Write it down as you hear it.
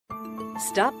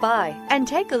Stop by and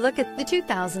take a look at the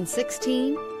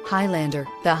 2016 Highlander.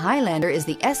 The Highlander is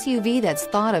the SUV that's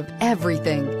thought of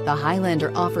everything. The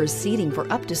Highlander offers seating for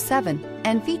up to 7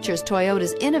 and features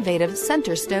Toyota's innovative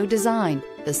center stow design.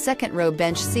 The second row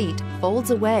bench seat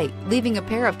folds away, leaving a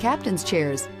pair of captain's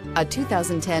chairs. A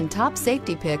 2010 top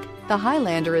safety pick, the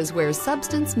Highlander is where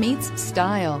substance meets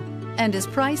style and is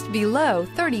priced below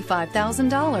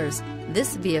 $35,000.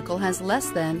 This vehicle has less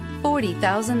than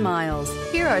 40,000 miles.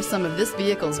 Here are some of this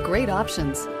vehicle's great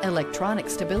options: electronic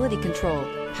stability control,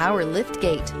 power lift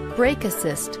gate, brake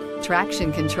assist,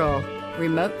 traction control,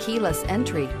 remote keyless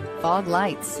entry, fog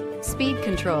lights, speed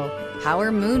control,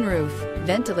 power moonroof,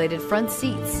 ventilated front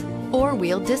seats,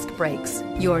 4-wheel disc brakes.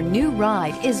 Your new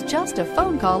ride is just a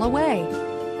phone call away.